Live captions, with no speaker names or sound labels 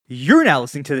You're now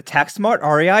listening to the Tax Smart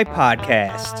REI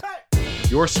podcast.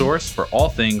 Your source for all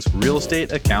things real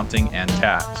estate, accounting, and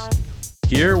tax.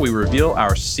 Here we reveal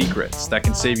our secrets that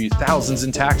can save you thousands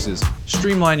in taxes,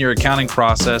 streamline your accounting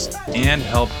process, and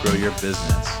help grow your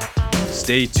business.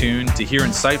 Stay tuned to hear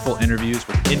insightful interviews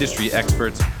with industry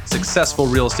experts, successful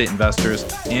real estate investors,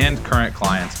 and current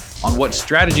clients on what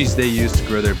strategies they use to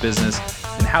grow their business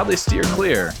and how they steer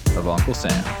clear of Uncle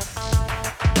Sam.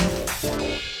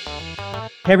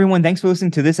 Hey everyone, thanks for listening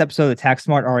to this episode of the Tax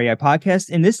Smart REI podcast.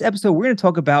 In this episode, we're going to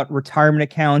talk about retirement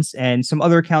accounts and some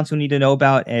other accounts you'll need to know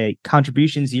about,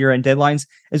 contributions, year-end deadlines,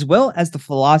 as well as the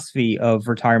philosophy of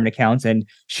retirement accounts and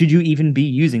should you even be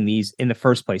using these in the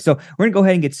first place. So we're going to go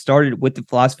ahead and get started with the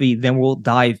philosophy, then we'll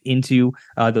dive into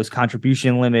those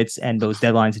contribution limits and those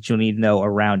deadlines that you'll need to know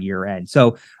around year-end.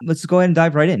 So let's go ahead and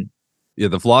dive right in. Yeah,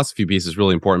 the philosophy piece is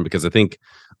really important because I think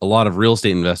a lot of real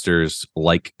estate investors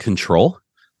like control.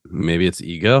 Maybe it's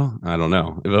ego. I don't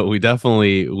know. But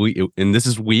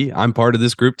I'm part of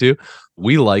this group too.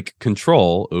 We like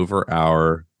control over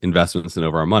our investments and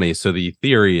over our money. So the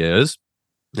theory is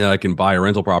that I can buy a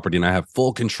rental property and I have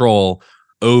full control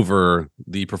over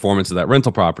the performance of that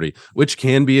rental property, which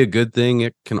can be a good thing.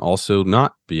 It can also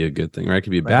not be a good thing, right? It can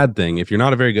be a bad thing if you're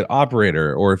not a very good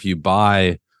operator or if you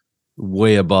buy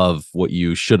way above what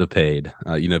you should have paid.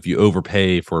 If you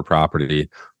overpay for a property,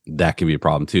 that can be a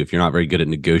problem too. If you're not very good at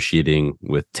negotiating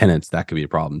with tenants, that could be a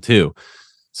problem too.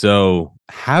 So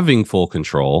having full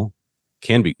control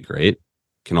can be great,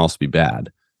 can also be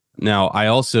bad. Now, I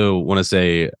also want to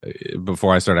say,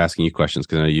 before I start asking you questions,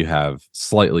 because I know you have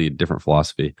slightly different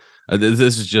philosophy,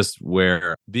 this is just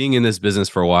where being in this business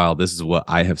for a while, this is what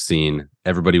I have seen.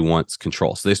 Everybody wants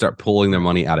control. So they start pulling their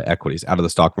money out of equities, out of the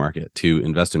stock market to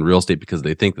invest in real estate because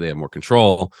they think that they have more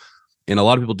control. And a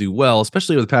lot of people do well,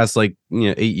 especially over the past 8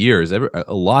 years. A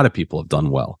lot of people have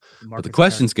done well. But the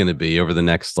question's going to be over the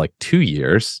next 2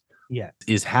 years,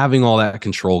 is having all that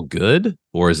control good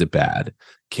or is it bad?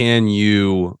 Can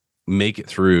you make it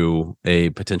through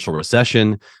a potential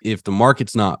recession if the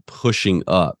market's not pushing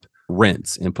up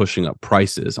rents and pushing up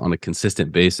prices on a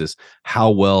consistent basis? How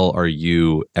well are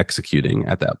you executing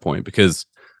at that point? Because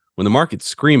when the market's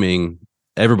screaming,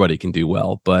 everybody can do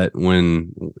well, but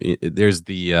when there's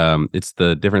it's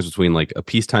the difference between a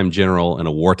peacetime general and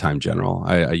a wartime general.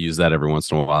 I use that every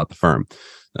once in a while at the firm.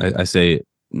 I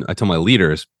tell my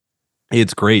leaders,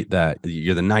 it's great that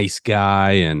you're the nice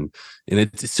guy and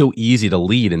it's so easy to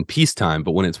lead in peacetime,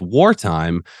 but when it's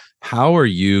wartime, how are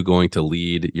you going to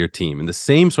lead your team? And the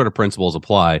same sort of principles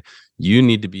apply. You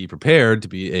need to be prepared to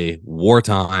be a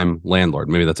wartime landlord.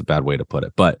 Maybe that's a bad way to put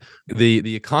it, but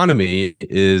the economy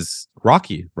is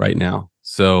rocky right now.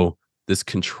 So this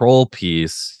control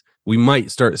piece, we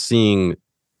might start seeing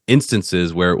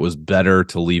instances where it was better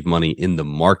to leave money in the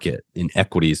market in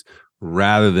equities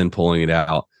rather than pulling it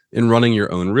out and running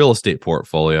your own real estate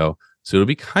portfolio. So it'll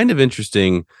be kind of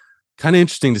interesting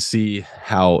to see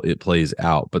how it plays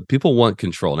out, but people want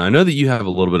control. Now I know that you have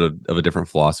a little bit of a different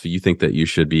philosophy. You think that you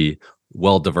should be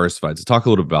well diversified. So talk a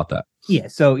little bit about that. Yeah.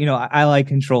 So, I like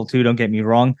control too, don't get me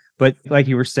wrong. But like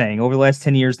you were saying, over the last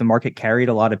 10 years, the market carried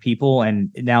a lot of people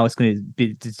and now it's going to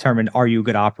be determined, are you a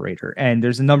good operator? And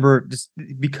there's a number, just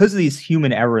because of these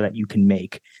human error that you can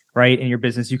make, right? In your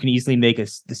business, you can easily make a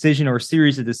decision or a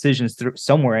series of decisions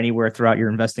anywhere throughout your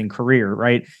investing career,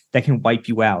 right? That can wipe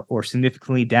you out or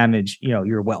significantly damage,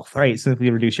 your wealth, right?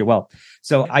 Significantly reduce your wealth.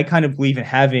 So I kind of believe in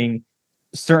having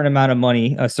a certain amount of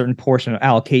money, a certain portion of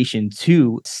allocation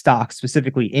to stocks,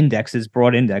 specifically indexes,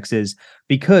 broad indexes,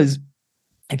 because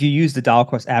if you use the dollar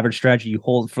cost average strategy, you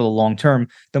hold for the long term,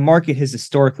 the market has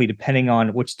historically, depending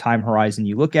on which time horizon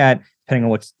you look at, depending on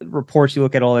what reports you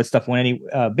look at, all that stuff,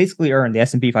 basically earned the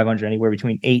S&P 500 anywhere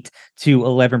between 8 to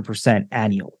 11%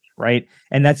 annually, right?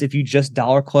 And that's if you just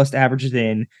dollar cost averages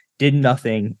in, did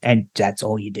nothing, and that's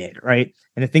all you did, right?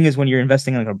 And the thing is, when you're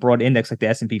investing in a broad index like the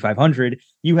S&P 500,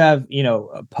 you have,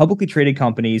 publicly traded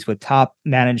companies with top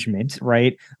management,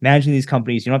 right? Managing these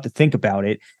companies, you don't have to think about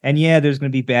it. And there's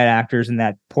going to be bad actors in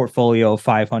that portfolio of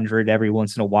 500 every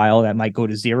once in a while that might go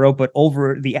to zero, but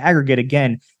over the aggregate,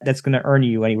 again, that's going to earn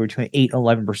you anywhere between 8 and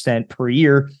 11% per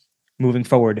year moving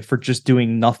forward for just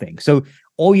doing nothing. So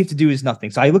all you have to do is nothing.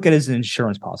 So I look at it as an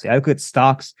insurance policy. I look at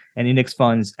stocks and index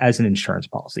funds as an insurance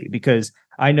policy because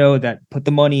I know that put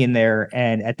the money in there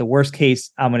and at the worst case,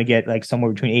 I'm going to get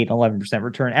somewhere between 8 and 11%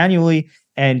 return annually.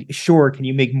 And sure, can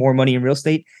you make more money in real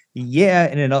estate? Yeah,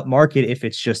 in an up market, if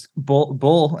it's just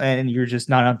bull and you're just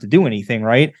not able to do anything,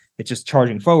 right? It's just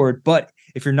charging forward. But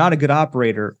if you're not a good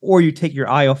operator or you take your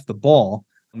eye off the ball,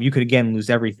 you could again lose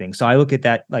everything. So I look at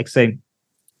that say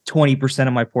 20%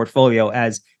 of my portfolio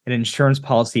as an insurance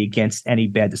policy against any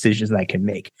bad decisions that I can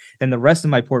make. Then the rest of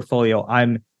my portfolio,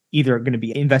 I'm either going to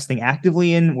be investing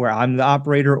actively in where I'm the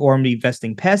operator, or I'm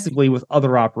investing passively with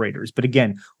other operators. But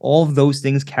again, all of those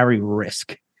things carry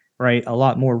risk, right? A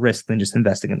lot more risk than just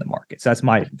investing in the market. So that's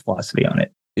my philosophy on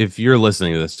it. If you're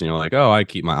listening to this and you're like, oh, I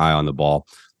keep my eye on the ball,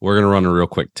 we're going to run a real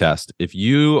quick test. If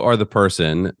you are the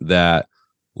person that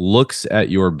looks at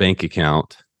your bank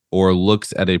account or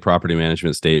looks at a property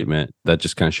management statement that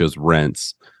just kind of shows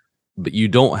rents, but you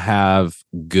don't have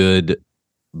good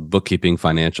bookkeeping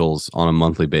financials on a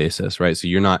monthly basis, right? So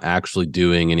you're not actually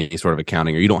doing any sort of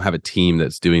accounting, or you don't have a team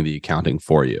that's doing the accounting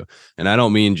for you. And I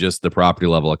don't mean just the property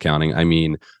level accounting. I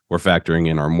mean, we're factoring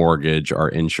in our mortgage, our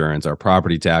insurance, our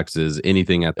property taxes,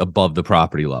 anything at above the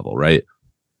property level, right?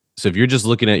 So if you're just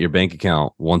looking at your bank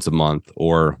account once a month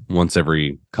or once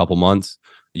every couple months,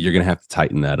 you're going to have to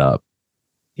tighten that up.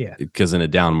 Yeah. Because in a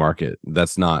down market,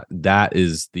 that's taking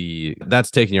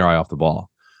your eye off the ball.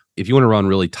 If you want to run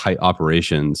really tight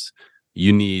operations,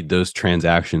 you need those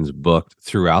transactions booked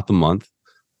throughout the month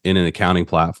in an accounting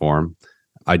platform,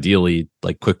 ideally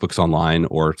like QuickBooks Online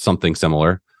or something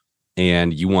similar.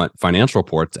 And you want financial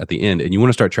reports at the end, and you want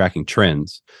to start tracking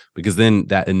trends, because then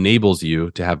that enables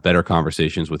you to have better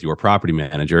conversations with your property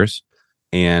managers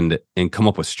and come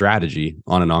up with strategy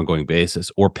on an ongoing basis,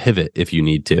 or pivot if you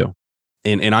need to.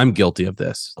 And I'm guilty of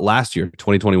this. Last year,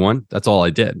 2021, that's all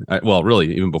I did. Well,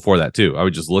 really, even before that too, I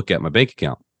would just look at my bank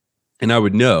account and I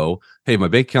would know, hey, my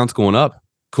bank account's going up.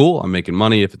 Cool. I'm making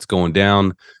money. If it's going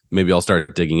down, maybe I'll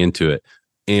start digging into it.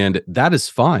 And that is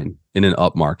fine in an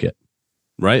up market,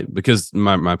 right? Because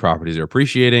my properties are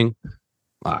appreciating.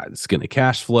 It's going to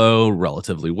cash flow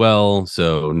relatively well.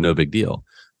 So no big deal.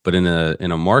 But in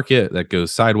a market that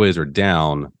goes sideways or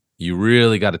down, you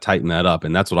really got to tighten that up.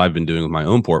 And that's what I've been doing with my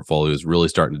own portfolio, is really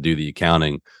starting to do the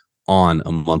accounting on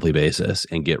a monthly basis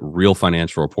and get real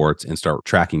financial reports and start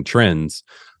tracking trends,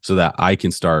 so that I can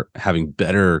start having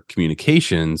better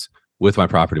communications with my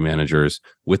property managers,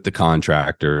 with the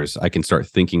contractors. I can start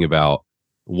thinking about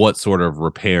what sort of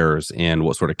repairs and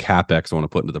what sort of CapEx I want to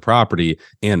put into the property,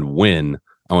 and when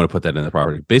I want to put that in the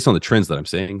property based on the trends that I'm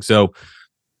seeing. So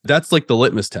that's like the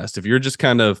litmus test. If you're just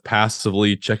kind of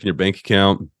passively checking your bank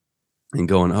account and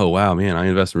going, oh, wow, man, I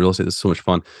invest in real estate, this is so much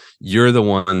fun, you're the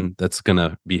one that's going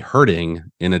to be hurting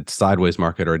in a sideways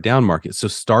market or a down market. So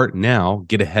start now,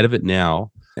 get ahead of it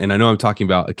now. And I know I'm talking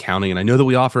about accounting, and I know that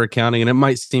we offer accounting, and it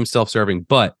might seem self-serving,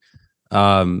 but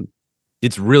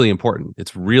it's really important.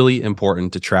 It's really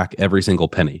important to track every single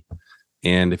penny.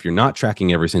 And if you're not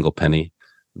tracking every single penny,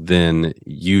 then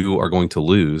you are going to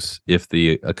lose if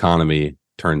the economy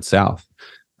turns south.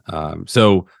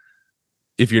 So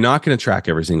if you're not going to track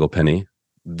every single penny,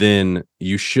 then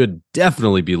you should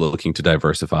definitely be looking to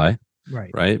diversify.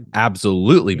 Right.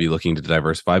 Absolutely be looking to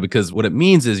diversify, because what it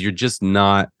means is you're just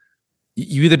not,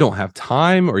 you either don't have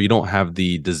time or you don't have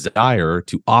the desire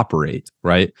to operate.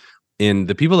 Right. And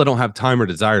the people that don't have time or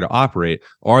desire to operate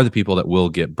are the people that will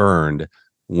get burned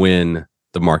when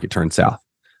the market turns south.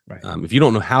 Right. If you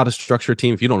don't know how to structure a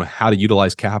team, if you don't know how to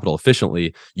utilize capital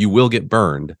efficiently, you will get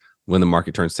burned when the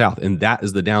market turns south. And that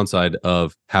is the downside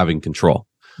of having control.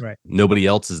 Right. Nobody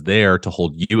else is there to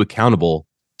hold you accountable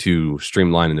to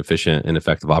streamline and efficient and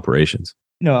effective operations.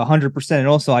 No, 100%. And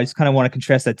also, I just kind of want to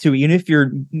contrast that too. Even if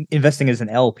you're investing as an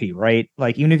LP, right?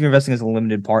 Like, even if you're investing as a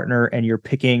limited partner and you're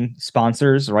picking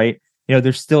sponsors, right? You know,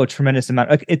 there's still a tremendous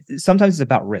amount. Like, sometimes it's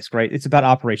about risk, right? It's about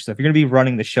operations. So if you're going to be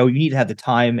running the show, you need to have the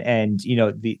time and, you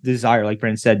know, the desire, like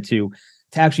Brandon said, to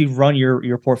actually run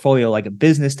your portfolio like a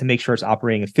business, to make sure it's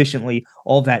operating efficiently,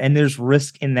 all of that. And there's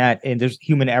risk in that, and there's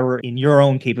human error in your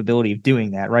own capability of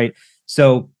doing that, right?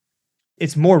 So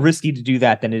it's more risky to do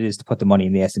that than it is to put the money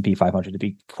in the S&P 500, to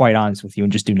be quite honest with you,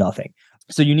 and just do nothing.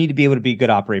 So you need to be able to be a good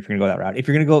operator if you're going to go that route. If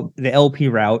you're going to go the LP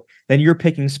route, then you're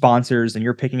picking sponsors and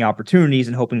you're picking opportunities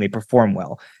and hoping they perform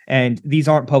well. And these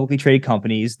aren't publicly traded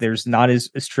companies. There's not as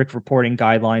strict reporting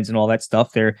guidelines and all that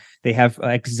stuff. They have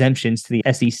exemptions to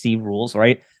the SEC rules,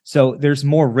 right? So there's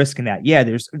more risk in that. Yeah,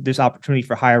 there's opportunity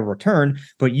for higher return,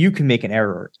 but you can make an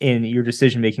error in your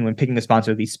decision making when picking a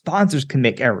sponsor. These sponsors can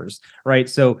make errors, right?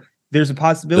 So there's a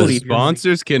possibility. The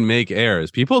sponsors can make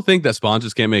errors. People think that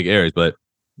sponsors can't make errors, but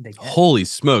holy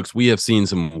smokes, we have seen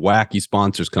some wacky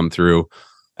sponsors come through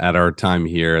at our time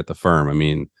here at the firm. I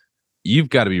mean, you've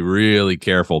got to be really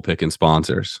careful picking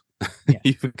sponsors. Yeah.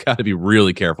 You've got to be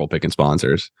really careful picking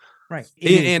sponsors. Right.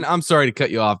 And I'm sorry to cut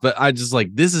you off, but I just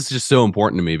like, this is just so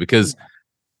important to me, because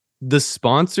the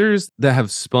sponsors that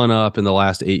have spun up in the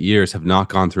last 8 years have not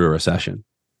gone through a recession.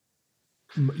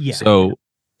 Yeah. So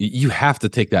you have to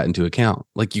take that into account.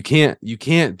 Like, you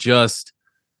can't just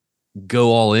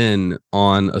go all in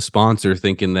on a sponsor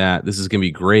thinking that this is going to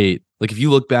be great. Like if you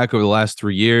look back over the last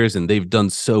 3 years and they've done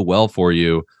so well for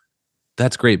you,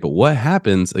 that's great. But what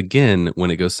happens again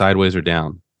when it goes sideways or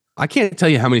down? I can't tell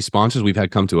you how many sponsors we've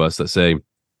had come to us that say,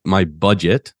 my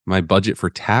budget for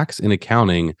tax and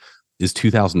accounting is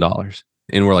 $2,000.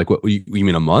 And we're like, what, you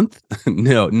mean a month?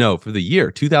 No, for the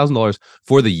year, $2,000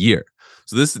 for the year.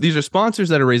 So these are sponsors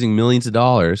that are raising millions of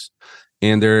dollars,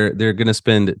 and they're going to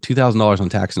spend $2,000 on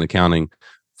tax and accounting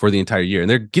for the entire year. And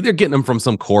they're getting them from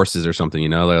some courses or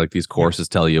something, like these courses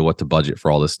tell you what to budget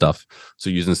for all this stuff. So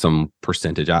using some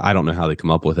percentage, I don't know how they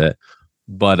come up with it,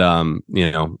 but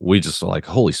we just are like,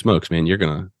 holy smokes, man, you're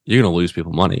gonna lose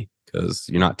people money because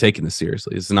you're not taking this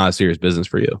seriously. It's not a serious business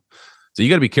for you. So you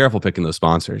got to be careful picking those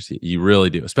sponsors. You really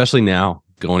do, especially now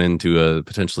going into a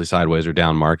potentially sideways or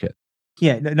down market.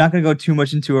 Yeah, not going to go too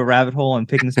much into a rabbit hole on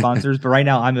picking sponsors, but right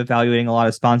now I'm evaluating a lot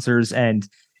of sponsors, and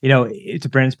to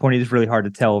Brandon's point, it is really hard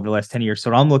to tell over the last 10 years. So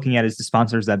what I'm looking at is the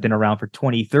sponsors that have been around for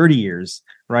 20, 30 years,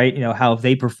 right? How have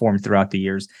they performed throughout the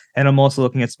years? And I'm also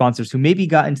looking at sponsors who maybe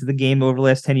got into the game over the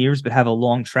last 10 years, but have a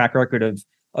long track record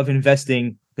of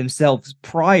investing themselves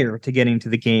prior to getting to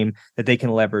the game that they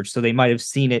can leverage. So they might have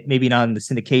seen it, maybe not on the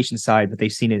syndication side, but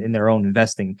they've seen it in their own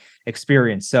investing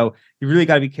experience. So you really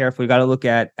got to be careful. You got to look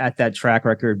at that track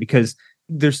record, because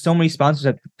there's so many sponsors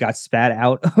that got spat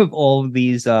out of all of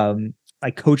these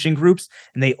like coaching groups,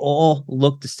 and they all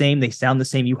look the same. They sound the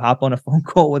same. You hop on a phone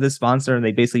call with a sponsor and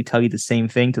they basically tell you the same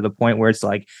thing, to the point where it's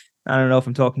like, I don't know if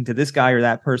I'm talking to this guy or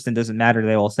that person. Doesn't matter.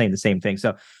 They're all saying the same thing.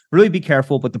 So really be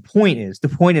careful. But the point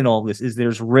in all of this is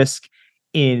there's risk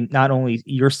in not only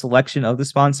your selection of the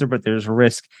sponsor, but there's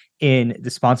risk in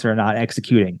the sponsor not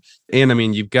executing. And I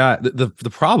mean, you've got the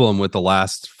problem with the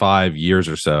last 5 years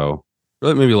or so,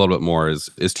 maybe a little bit more,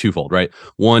 is twofold, right?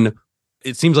 One,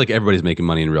 it seems like everybody's making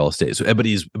money in real estate. So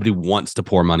everybody wants to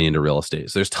pour money into real estate.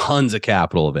 So there's tons of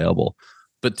capital available.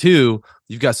 But two,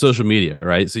 you've got social media,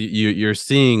 right? So you're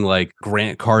seeing like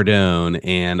Grant Cardone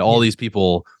and all these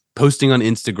people posting on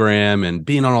Instagram and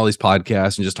being on all these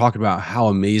podcasts and just talking about how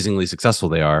amazingly successful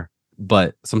they are.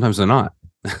 But sometimes they're not.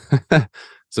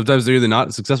 Sometimes they're either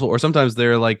not successful, or sometimes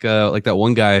they're like that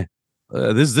one guy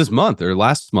this month or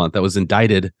last month that was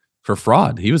indicted for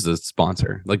fraud. He was a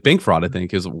sponsor, like bank fraud, I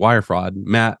think. It was wire fraud.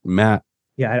 Matt.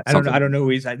 Yeah, I don't know who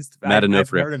he's. I've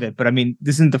heard of it, but I mean,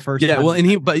 this isn't the first. Yeah, time. well,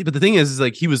 and but the thing is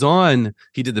like he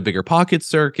did the Bigger Pockets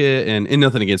circuit, and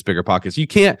nothing against Bigger Pockets. You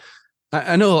can't.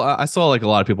 I know I saw like a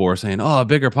lot of people were saying, oh,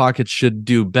 Bigger Pockets should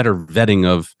do better vetting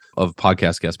of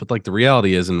podcast guests, but like the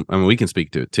reality is, and I mean, we can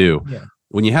speak to it too. Yeah.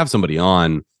 When you have somebody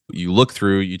on, you look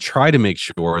through, you try to make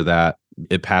sure that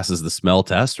it passes the smell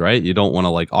test, right? You don't want to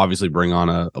like obviously bring on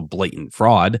a blatant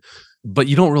fraud, but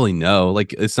you don't really know.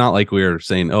 Like, it's not like we're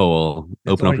saying, oh, well,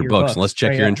 open up your books and let's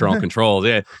check your internal controls.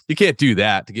 Yeah, you can't do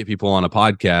that to get people on a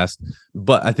podcast.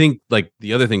 But I think like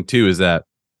the other thing too is that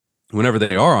whenever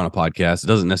they are on a podcast, it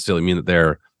doesn't necessarily mean that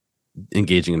they're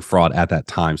engaging in fraud at that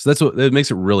time. So that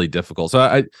makes it really difficult.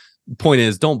 So point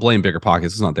is, don't blame Bigger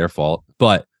Pockets. It's not their fault.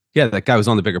 But yeah, that guy was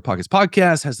on the Bigger Pockets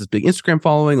podcast, has this big Instagram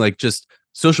following, like just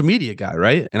social media guy,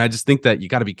 right? And I just think that you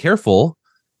got to be careful,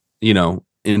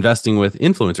 investing with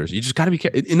influencers. You just got to be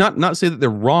careful. Not say that they're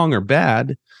wrong or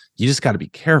bad. You just got to be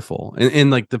careful.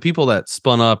 And like the people that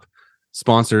spun up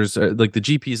sponsors, like the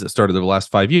GPs that started the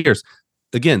last 5 years,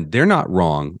 again, they're not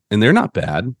wrong and they're not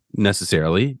bad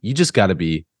necessarily. You just got to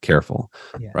be careful,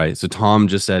 right? So Tom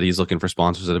just said he's looking for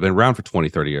sponsors that have been around for 20,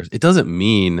 30 years. It doesn't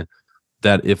mean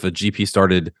that if a GP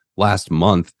started last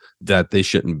month that they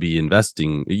shouldn't be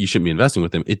investing. You shouldn't be investing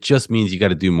with them. It just means you got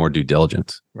to do more due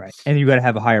diligence. Right. And you got to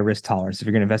have a higher risk tolerance if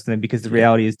you're going to invest in them, because the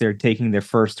reality is they're taking their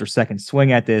first or second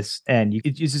swing at this, and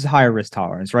it's just a higher risk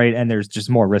tolerance, right? And there's just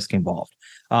more risk involved.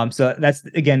 So that's,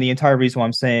 again, the entire reason why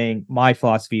I'm saying my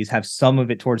philosophy is have some of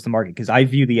it towards the market, because I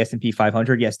view the S&P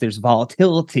 500. Yes, there's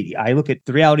volatility. I look at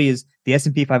the reality is the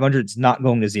S&P 500 is not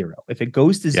going to zero. If it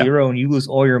goes to zero and you lose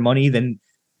all your money, then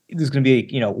there's going to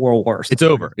be world wars. It's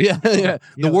over. Yeah.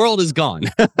 The world is gone.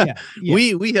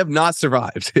 We have not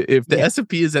survived. If the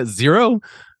S&P is at zero,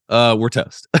 we're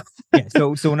toast.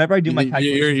 So whenever I do my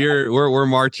calculations, we're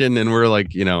marching, and we're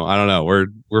like, I don't know, we're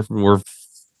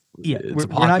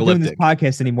not doing this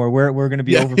podcast anymore. We're going to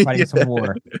be over fighting some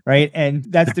war, right? And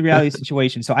that's the reality of the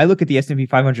situation. So I look at the S&P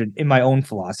 500 in my own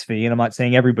philosophy, and I'm not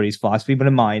saying everybody's philosophy, but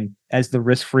in mine, as the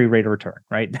risk-free rate of return,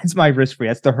 right? That's my risk-free.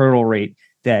 That's the hurdle rate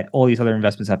that all these other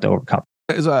investments have to overcome.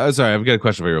 Sorry, I've got a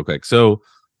question for you real quick. So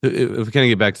if we kind of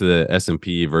get back to the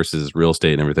S&P versus real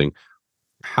estate and everything,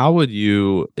 how would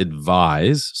you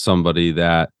advise somebody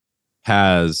that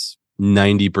has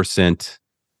 90%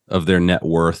 of their net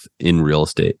worth in real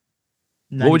estate?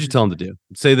 What would you tell 90%. them to do?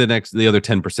 Say the other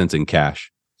 10% in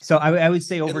cash. So I would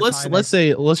say over let's time, let's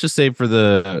just say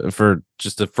for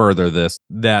just to further this,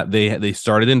 that they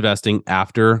started investing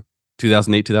after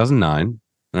 2008, 2009.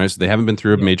 All right, so they haven't been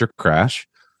through a yeah, major crash.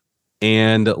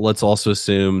 And let's also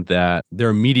assume that they're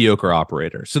a mediocre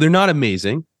operator. So they're not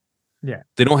amazing. yeah,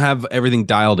 They don't have everything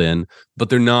dialed in, but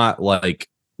they're not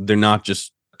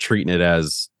just treating it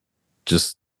as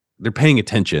just they're paying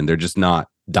attention. They're just not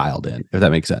dialed in, if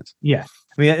that makes sense. yeah.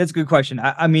 I mean, that's a good question.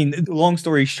 I mean, long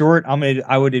story short,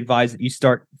 I would advise that you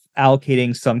start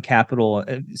allocating some capital,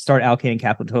 start allocating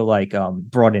capital to like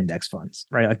broad index funds,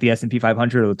 right? Like the S&P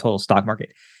 500 or the total stock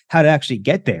market. How to actually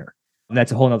get there. And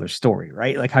that's a whole nother story,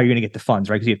 right? Like how you're going to get the funds,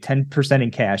 right? Because you have 10%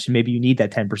 in cash, and maybe you need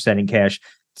that 10% in cash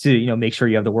to, make sure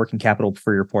you have the working capital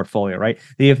for your portfolio, right?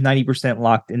 They have 90%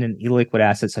 locked in an illiquid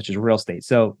asset such as real estate.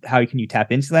 So how can you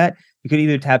tap into that? You could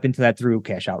either tap into that through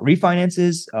cash out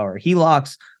refinances or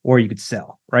HELOCs, or you could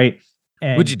sell, right?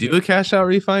 Would you And do a cash out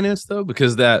refinance though?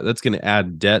 Because that's going to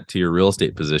add debt to your real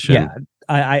estate position. yeah,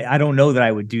 I don't know that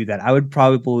I would do that. I would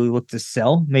probably look to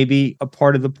sell maybe a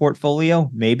part of the portfolio,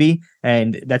 maybe,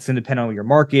 and that's going to depend on your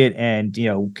market and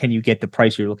can you get the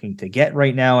price you're looking to get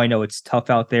right now? I know it's tough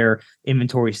out there.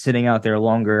 Inventory sitting out there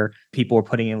longer. People are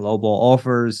putting in lowball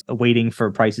offers, waiting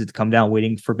for prices to come down,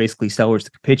 waiting for basically sellers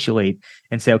to capitulate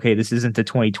and say, okay, this isn't the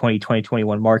 2020,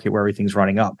 2021 market where everything's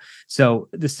running up. So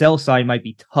the sell side might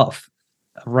be tough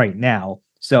right now.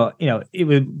 So, it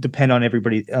would depend on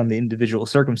everybody, on the individual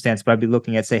circumstance, but I'd be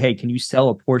looking at say, hey, can you sell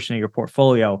a portion of your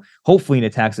portfolio, hopefully in a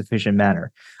tax efficient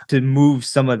manner, to move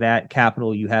some of that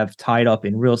capital you have tied up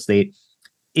in real estate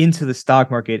into the stock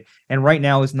market? And right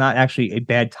now is not actually a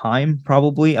bad time,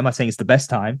 probably. I'm not saying it's the best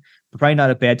time, but probably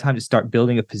not a bad time to start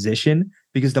building a position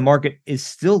because the market is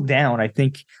still down. I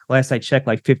think last I checked,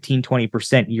 like 15,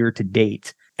 20% year to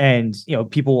date. And,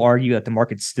 people argue that the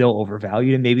market's still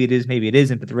overvalued, and maybe it is, maybe it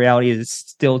isn't. But the reality is it's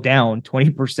still down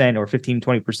 20% or 15,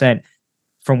 20%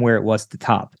 from where it was at the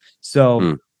top.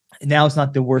 So now it's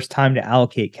not the worst time to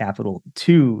allocate capital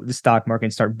to the stock market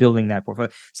and start building that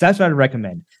portfolio. So that's what I'd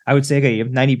recommend. I would say, okay, you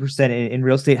have 90% in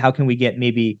real estate. How can we get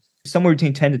maybe somewhere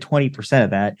between 10 to 20%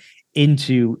 of that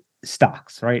into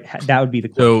stocks, right? That would be the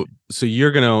question. So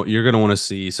you're gonna want to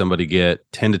see somebody get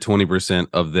 10 to 20%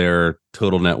 of their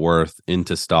total net worth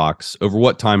into stocks over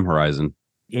what time horizon?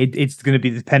 It's going to be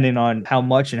dependent on how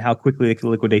much and how quickly they can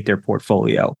liquidate their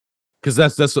portfolio. Because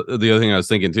that's the other thing I was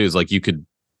thinking too, is like you could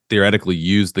theoretically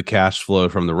use the cash flow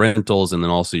from the rentals and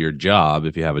then also your job,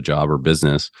 if you have a job or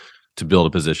business, to build a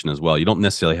position as well. You don't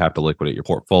necessarily have to liquidate your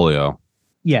portfolio.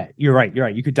 Yeah, you're right. You're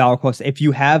right. You could dollar cost if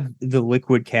you have the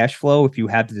liquid cash flow, if you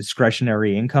have the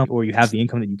discretionary income, or you have the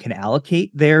income that you can allocate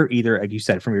there, either like you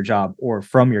said, from your job or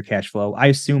from your cash flow. I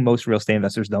assume most real estate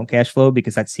investors don't cash flow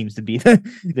because that seems to be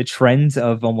the trends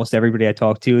of almost everybody I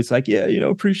talk to. It's like, yeah,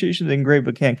 appreciation is great,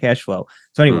 but can't cash flow.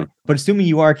 So anyway, but assuming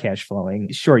you are cash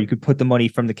flowing, sure, you could put the money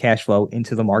from the cash flow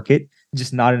into the market,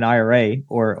 just not an IRA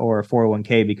or a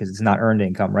 401k because it's not earned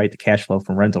income, right? The cash flow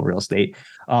from rental real estate.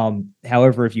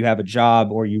 However, if you have a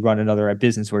job or you run another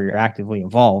business where you're actively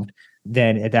involved,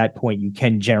 then at that point you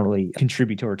can generally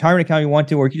contribute to a retirement account you want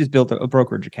to, or you can just build a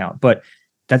brokerage account. But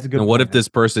that's a good. And what if this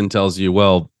person tells you,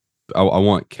 well, I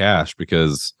want cash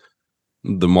because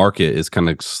the market is kind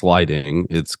of sliding.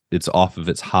 It's off of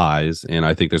its highs. And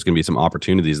I think there's going to be some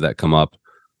opportunities that come up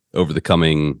over the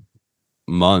coming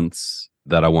months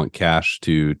that I want cash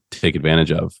to take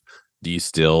advantage of. Do you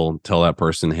still tell that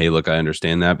person, hey, look, I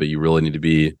understand that, but you really need to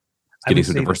be getting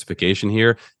some diversification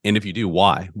here? And if you do,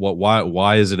 why?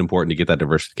 Why is it important to get that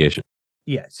diversification?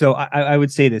 Yeah. So I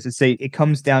would say this. It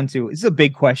comes down to, this is a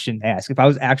big question to ask. If I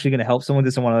was actually going to help someone,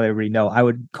 this I want to let everybody know, I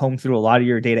would comb through a lot of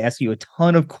your data, ask you a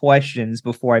ton of questions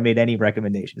before I made any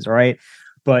recommendations. All right.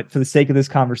 But for the sake of this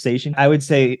conversation, I would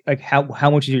say, like, how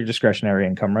much is your discretionary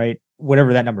income, right?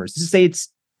 Whatever that number is. Just say it's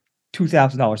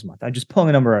 $2,000 a month. I'm just pulling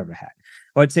a number out of a hat.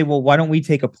 I'd say, well, why don't we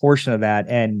take a portion of that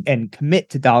and commit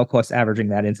to dollar cost averaging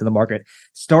that into the market,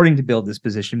 starting to build this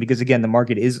position? Because again, the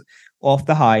market is off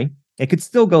the high. It could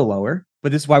still go lower,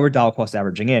 but this is why we're dollar cost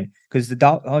averaging in, because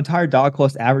the entire dollar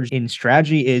cost average in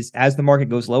strategy is, as the market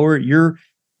goes lower, you're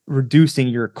reducing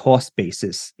your cost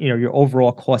basis, your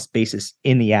overall cost basis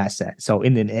in the asset. So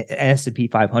in the S&P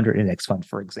 500 index fund,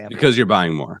 for example, because you're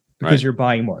buying more, because you're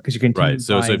buying more, because you can right.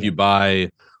 So if you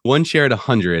buy one share at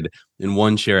 100 and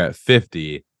one share at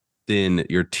 50, then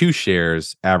your two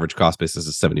shares average cost basis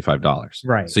is $75.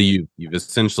 Right. So you've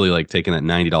essentially like taken that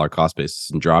 $90 cost basis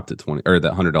and dropped it 20, or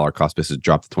that $100 cost basis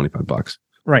dropped to $25.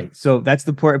 Right. So that's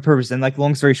the purpose. And like,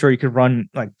 long story short, you could run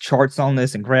like charts on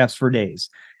this and graphs for days.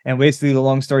 And basically, the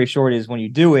long story short is when you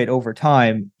do it over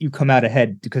time, you come out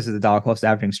ahead because of the dollar cost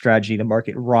averaging strategy. The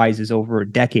market rises over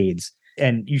decades,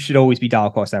 and you should always be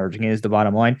dollar cost averaging. It is the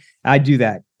bottom line. I do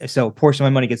that. So a portion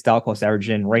of my money gets dollar cost averaged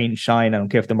in, rain, shine. I don't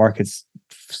care if the market's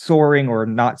soaring or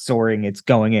not soaring, it's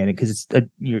going in because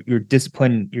you're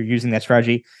disciplined. You're using that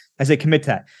strategy. I say commit to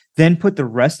that. Then put the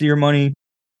rest of your money.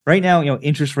 Right now,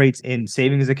 interest rates in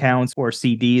savings accounts or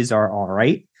CDs are all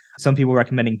right. Some people are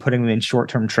recommending putting them in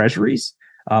short-term treasuries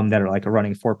that are like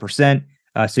running 4%.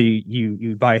 So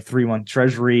you buy a 3-month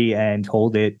treasury and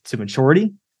hold it to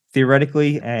maturity,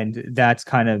 theoretically, and that's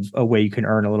kind of a way you can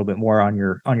earn a little bit more on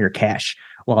your cash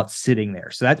while it's sitting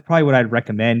there. So that's probably what I'd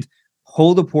recommend.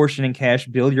 Hold a portion in cash,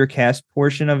 build your cash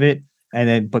portion of it,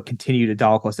 but continue to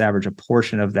dollar cost average a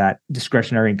portion of that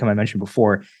discretionary income I mentioned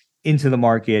before into the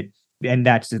market, and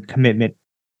that's the commitment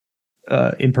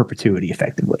in perpetuity,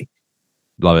 effectively.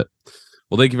 Love it.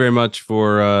 Well, thank you very much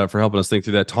for helping us think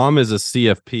through that. Tom is a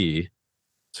CFP,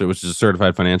 which is a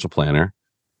certified financial planner.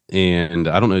 And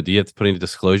I don't know, do you have to put any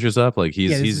disclosures up? Like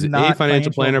he's a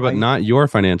financial planner, but not your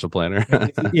financial planner.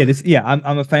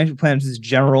 I'm a financial planner. This is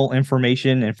general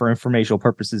information and for informational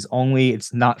purposes only.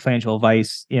 It's not financial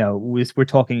advice. We're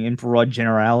talking in broad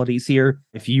generalities here.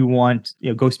 If you want,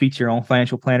 go speak to your own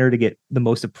financial planner to get the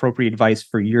most appropriate advice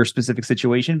for your specific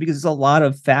situation, because there's a lot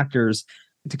of factors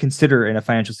to consider in a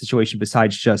financial situation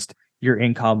besides just your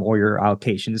income or your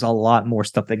allocation. There's a lot more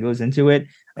stuff that goes into it,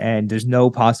 and there's no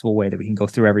possible way that we can go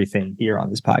through everything here on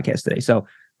this podcast today. So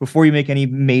before you make any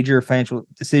major financial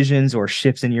decisions or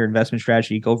shifts in your investment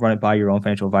strategy, go run it by your own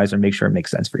financial advisor and make sure it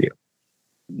makes sense for you.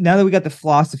 Now that we got the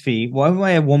philosophy, why don't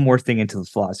I add one more thing into the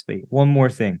philosophy? One more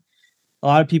thing. A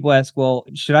lot of people ask, well,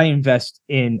 should I invest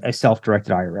in a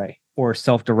self-directed IRA or a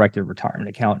self-directed retirement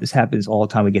account? This happens all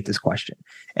the time. We get this question.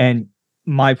 And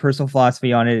my personal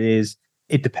philosophy on it is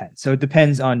it depends. So it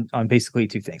depends on basically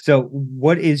two things. So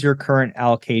what is your current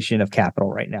allocation of capital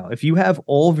right now? If you have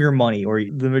all of your money or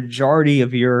the majority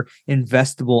of your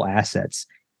investable assets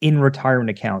in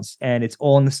retirement accounts and it's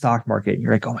all in the stock market, and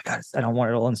you're like, oh my God, I don't want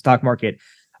it all in the stock market.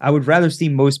 I would rather see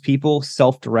most people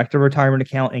self-direct a retirement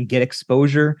account and get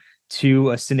exposure to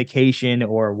a syndication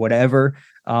or whatever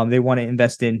they want to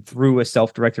invest in through a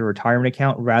self-directed retirement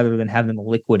account rather than have them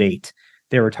liquidate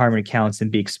their retirement accounts and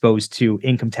be exposed to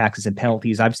income taxes and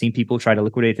penalties. I've seen people try to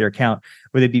liquidate their account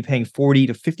where they'd be paying 40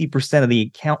 to 50% of the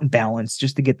account balance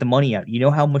just to get the money out. You know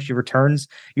how much your returns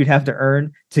you'd have to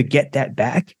earn to get that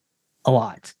back? A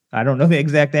lot. I don't know the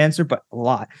exact answer, but a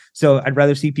lot. So I'd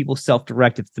rather see people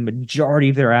self-direct if the majority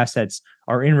of their assets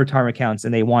are in retirement accounts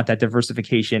and they want that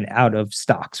diversification out of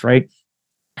stocks, right?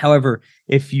 However,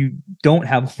 if you don't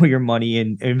have all your money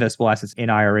in investable assets in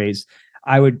IRAs,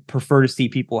 I would prefer to see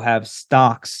people have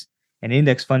stocks and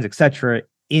index funds, et cetera,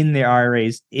 in their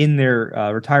IRAs, in their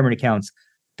retirement accounts,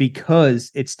 because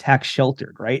it's tax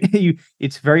sheltered, right?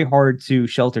 It's very hard to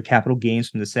shelter capital gains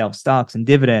from the sale of stocks and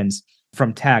dividends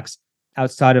from tax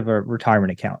outside of a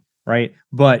retirement account, right?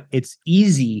 But it's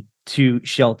easy to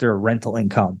shelter rental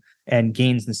income and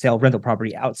gains in the sale of rental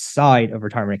property outside of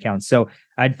retirement accounts. So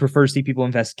I'd prefer to see people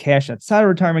invest cash outside of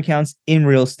retirement accounts in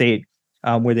real estate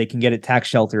where they can get it tax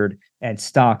sheltered, and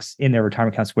stocks in their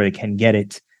retirement accounts where they can get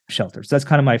it sheltered. So that's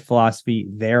kind of my philosophy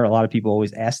there. A lot of people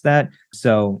always ask that.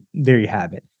 So there you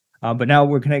have it. But now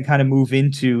we're going to kind of move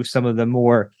into some of the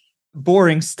more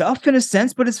boring stuff in a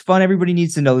sense, but it's fun. Everybody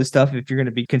needs to know this stuff if you're going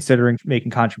to be considering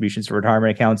making contributions to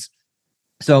retirement accounts.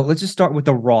 So let's just start with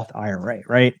the Roth IRA,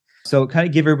 right? So kind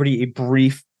of give everybody a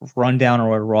brief rundown on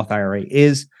what a Roth IRA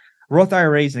is. Roth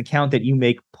IRA is an account that you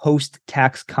make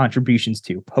post-tax contributions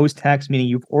to. Post-tax meaning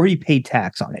you've already paid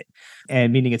tax on it,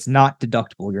 and meaning it's not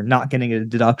deductible. You're not getting a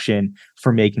deduction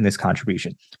for making this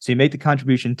contribution. So you make the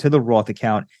contribution to the Roth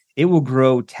account. It will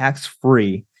grow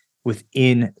tax-free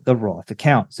within the Roth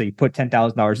account. So you put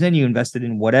 $10,000 in, you invest it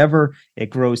in whatever, it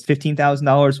grows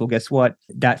 $15,000. Well, guess what?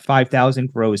 That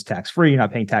 $5,000 grows tax-free. You're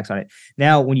not paying tax on it.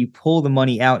 Now, when you pull the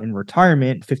money out in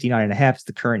retirement, 59 and a half is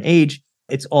the current age,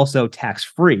 it's also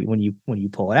tax-free when you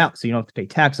pull it out. So you don't have to pay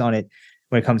tax on it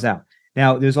when it comes out.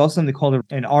 Now, there's also something called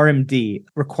an RMD,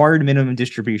 required minimum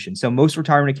distribution. So most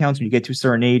retirement accounts, when you get to a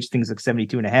certain age, things like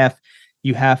 72 and a half,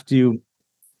 you have to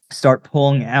start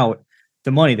pulling out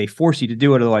the money. They force you to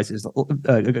do it. Otherwise,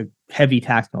 there's heavy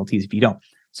tax penalties if you don't.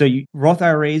 So Roth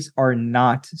IRAs are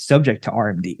not subject to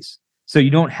RMDs. So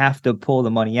you don't have to pull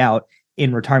the money out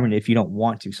in retirement if you don't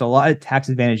want to. So a lot of tax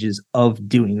advantages of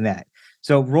doing that.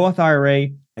 So Roth IRA,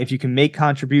 if you can make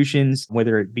contributions,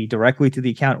 whether it be directly to the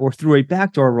account or through a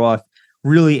backdoor Roth,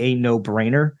 really a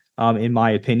no-brainer. in my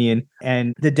opinion.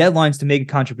 And the deadlines to make a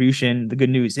contribution, the good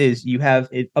news is you have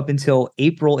it up until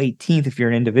April 18th if you're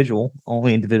an individual.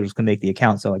 Only individuals can make the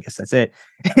account, so I guess that's it.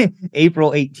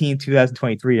 April 18th,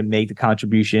 2023 to make the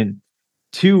contribution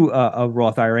to a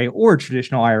Roth IRA or a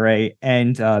traditional IRA,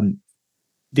 and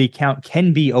the account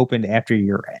can be opened after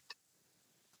year end.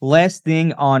 Last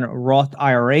thing on Roth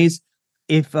IRAs,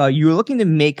 if you're looking to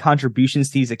make contributions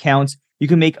to these accounts, you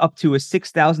can make up to a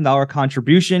 $6,000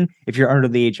 contribution if you're under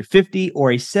the age of 50,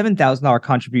 or a $7,000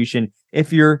 contribution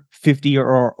if you're 50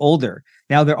 or older.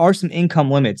 Now, there are some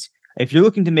income limits. If you're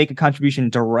looking to make a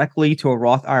contribution directly to a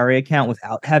Roth IRA account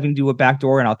without having to do a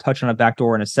backdoor, and I'll touch on a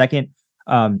backdoor in a second,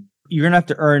 you're going to have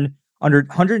to earn under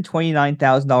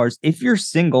 $129,000 if you're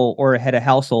single or head of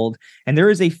household. And there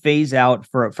is a phase out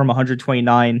from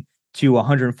 $129,000 to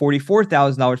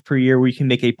 $144,000 per year where you can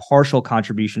make a partial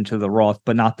contribution to the Roth,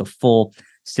 but not the full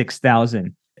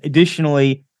 $6,000.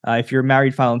 Additionally, if you're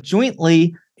married filing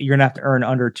jointly, you're gonna have to earn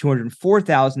under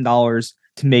 $204,000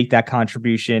 to make that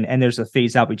contribution. And there's a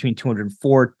phase out between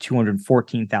 $204,000 to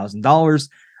 $214,000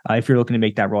 if you're looking to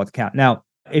make that Roth account. Now,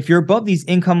 if you're above these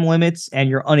income limits and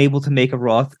you're unable to make a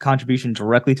Roth contribution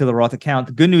directly to the Roth account,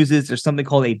 the good news is there's something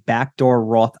called a backdoor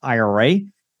Roth IRA.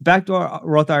 Backdoor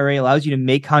Roth IRA allows you to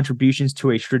make contributions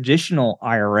to a traditional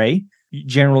IRA,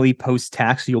 generally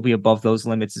post-tax, so you'll be above those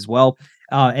limits as well,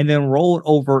 and then roll it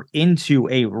over into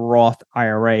a Roth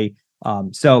IRA.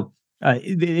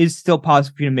 It is still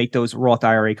possible for you to make those Roth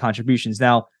IRA contributions.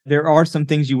 Now, there are some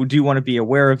things you do want to be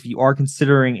aware of. If you are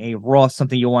considering a Roth,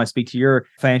 something you'll want to speak to your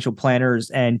financial planners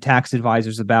and tax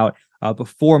advisors about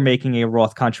before making a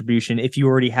Roth contribution if you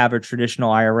already have a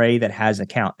traditional IRA that has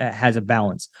a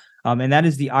balance. And that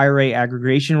is the IRA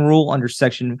aggregation rule under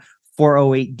Section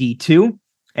 408D2.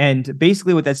 And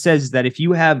basically what that says is that if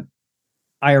you have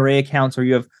IRA accounts or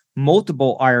you have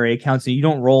multiple IRA accounts and you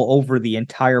don't roll over the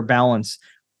entire balance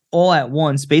all at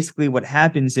once, basically what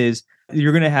happens is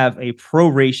you're going to have a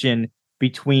proration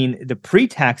between the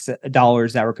pre-tax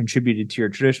dollars that were contributed to your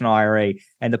traditional IRA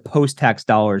and the post-tax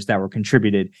dollars that were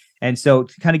contributed. And so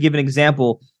to kind of give an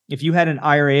example, if you had an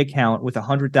IRA account with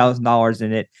 $100,000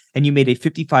 in it and you made a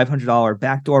 $5,500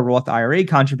 backdoor Roth IRA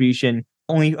contribution,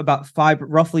 only about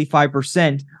roughly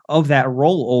 5% of that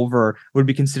rollover would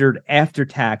be considered after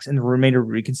tax, and the remainder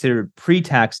would be considered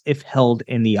pre-tax if held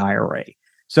in the IRA.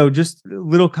 So just a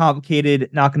little complicated,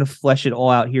 not going to flesh it all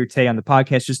out here today on the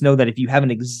podcast. Just know that if you have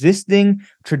an existing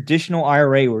traditional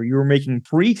IRA where you're making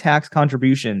pre-tax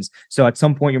contributions, so at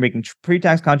some point you're making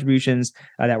pre-tax contributions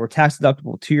that were tax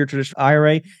deductible to your traditional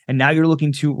IRA, and now you're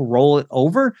looking to roll it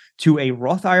over to a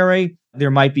Roth IRA, there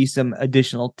might be some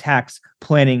additional tax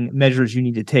planning measures you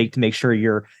need to take to make sure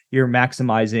you're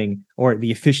maximizing or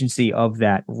the efficiency of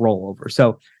that rollover.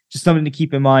 So just something to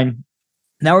keep in mind.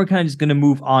 Now we're kind of just going to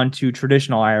move on to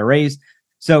traditional IRAs.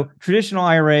 So traditional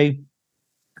IRA,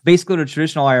 basically what a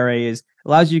traditional IRA is,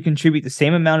 allows you to contribute the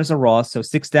same amount as a Roth. So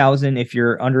 $6,000 if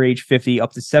you're under age 50,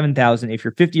 up to $7,000 if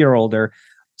you're 50 or older.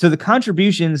 So the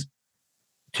contributions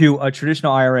to a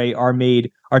traditional IRA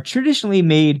are traditionally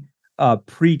made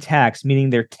pre-tax,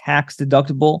 meaning they're tax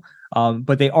deductible,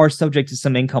 but they are subject to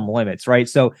some income limits, right?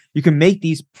 So you can make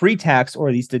these pre-tax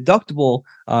or these deductible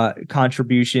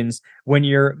contributions when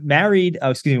you're married,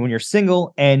 when you're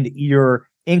single and your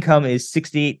income is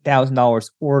 $68,000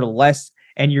 or less,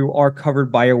 and you are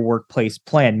covered by a workplace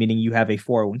plan, meaning you have a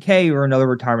 401k or another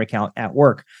retirement account at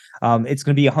work. It's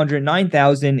going to be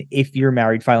 $109,000 if you're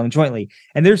married filing jointly.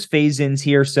 And there's phase-ins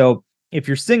here. So if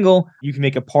you're single, you can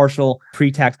make a partial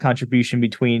pre-tax contribution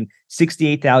between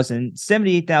 $68,000 and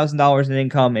 $78,000 in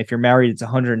income. If you're married, it's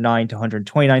 $109,000 to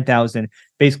 $129,000.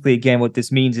 Basically, again, what this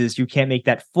means is you can't make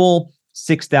that full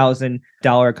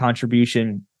 $6,000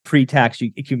 contribution pre-tax.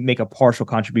 You can make a partial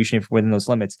contribution if within those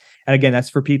limits. And again, that's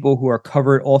for people who are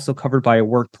also covered by a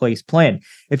workplace plan.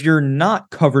 If you're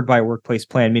not covered by a workplace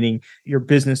plan, meaning your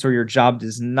business or your job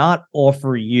does not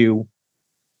offer you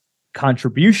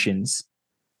contributions,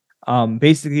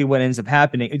 basically what ends up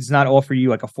happening, it does not offer you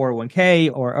like a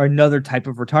 401k or another type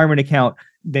of retirement account,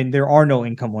 then there are no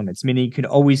income limits, meaning you can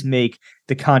always make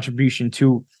the contribution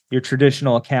to your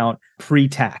traditional account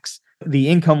pre-tax. The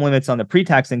income limits on the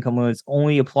pre-tax income limits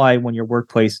only apply when your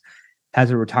workplace has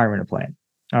a retirement plan.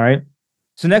 All right.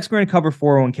 So next we're going to cover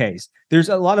 401ks. There's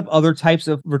a lot of other types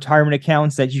of retirement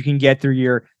accounts that you can get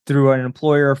through an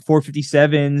employer,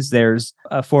 457s, there's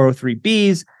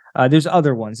 403bs. There's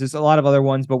other ones. There's a lot of other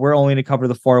ones, but we're only going to cover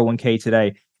the 401k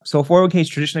today. So 401k is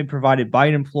traditionally provided by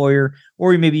an employer,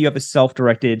 or maybe you have a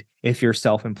self-directed if you're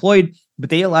self-employed, but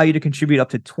they allow you to contribute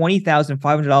up to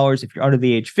 $20,500 if you're under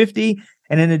the age 50,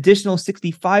 and an additional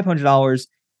 $6,500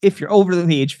 if you're over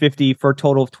the age 50 for a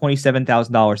total of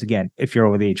 $27,000 again, if you're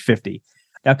over the age 50.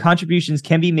 Now, contributions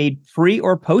can be made pre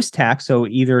or post tax, so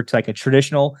either to like a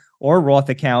traditional or Roth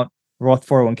account, Roth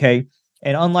 401k.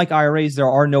 And unlike IRAs, there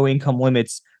are no income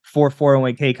limits for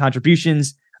 401k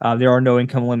contributions. There are no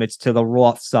income limits to the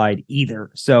Roth side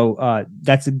either. So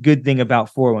that's a good thing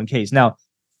about 401ks. Now,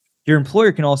 your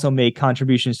employer can also make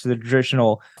contributions to the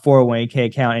traditional 401k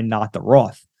account and not the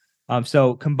Roth.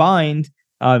 So combined,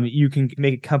 you can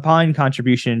make a combined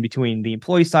contribution between the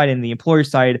employee side and the employer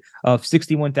side of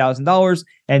 $61,000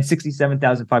 and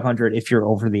 $67,500 if you're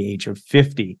over the age of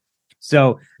 50.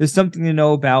 So there's something to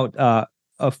know about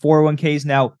 401ks.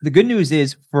 Now, the good news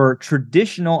is for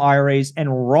traditional IRAs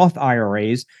and Roth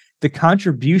IRAs, the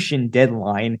contribution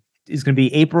deadline is going to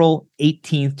be April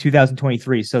 18th,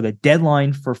 2023. So the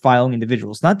deadline for filing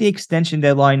individuals, not the extension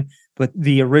deadline, but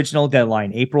the original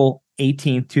deadline, April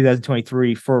 18th,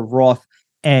 2023 for Roth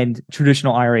and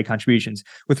traditional IRA contributions.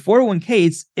 With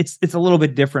 401ks, it's a little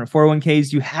bit different.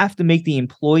 401ks, you have to make the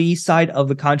employee side of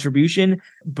the contribution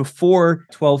before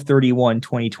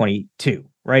 12/31/2022,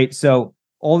 right? So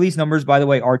all these numbers, by the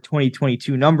way, are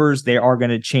 2022 numbers. They are going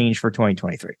to change for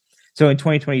 2023. So in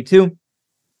 2022,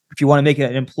 if you want to make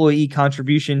an employee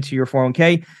contribution to your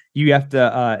 401k, you have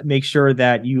to make sure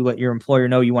that you let your employer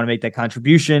know you want to make that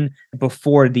contribution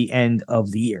before the end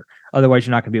of the year. Otherwise,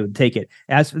 you're not going to be able to take it.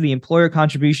 As for the employer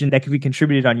contribution, that can be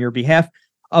contributed on your behalf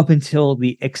up until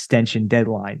the extension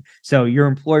deadline. So your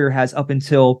employer has up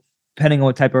until, depending on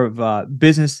what type of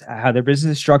business, how their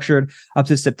business is structured, up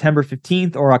to September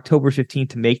 15th or October 15th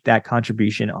to make that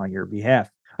contribution on your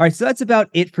behalf. All right, so that's about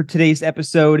it for today's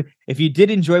episode. If you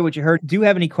did enjoy what you heard, do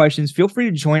have any questions, feel free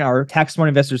to join our Tax Smart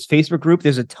Investors Facebook group.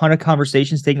 There's a ton of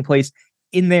conversations taking place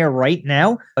in there right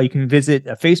now. You can visit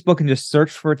Facebook and just search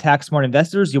for Tax Smart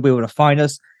Investors. You'll be able to find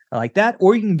us like that.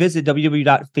 Or you can visit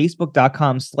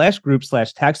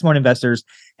www.facebook.com/group/Tax Smart Investors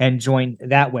and join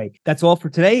that way. That's all for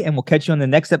today, and we'll catch you on the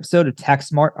next episode of Tax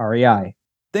Smart REI.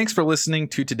 Thanks for listening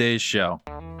to today's show.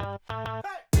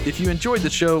 If you enjoyed the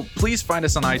show, please find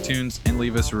us on iTunes and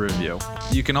leave us a review.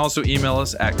 You can also email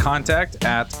us at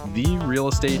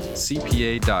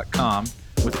contact@therealestatecpa.com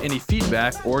with any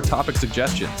feedback or topic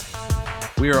suggestions.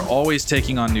 We are always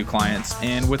taking on new clients,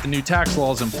 and with the new tax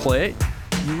laws in play,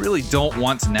 you really don't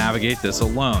want to navigate this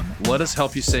alone. Let us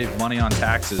help you save money on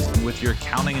taxes and with your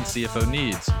accounting and CFO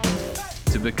needs.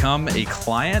 To become a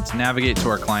client, navigate to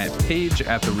our client page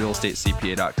at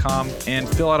therealestatecpa.com and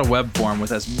fill out a web form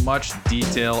with as much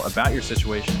detail about your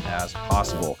situation as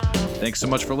possible. Thanks so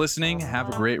much for listening. Have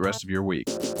a great rest of your week.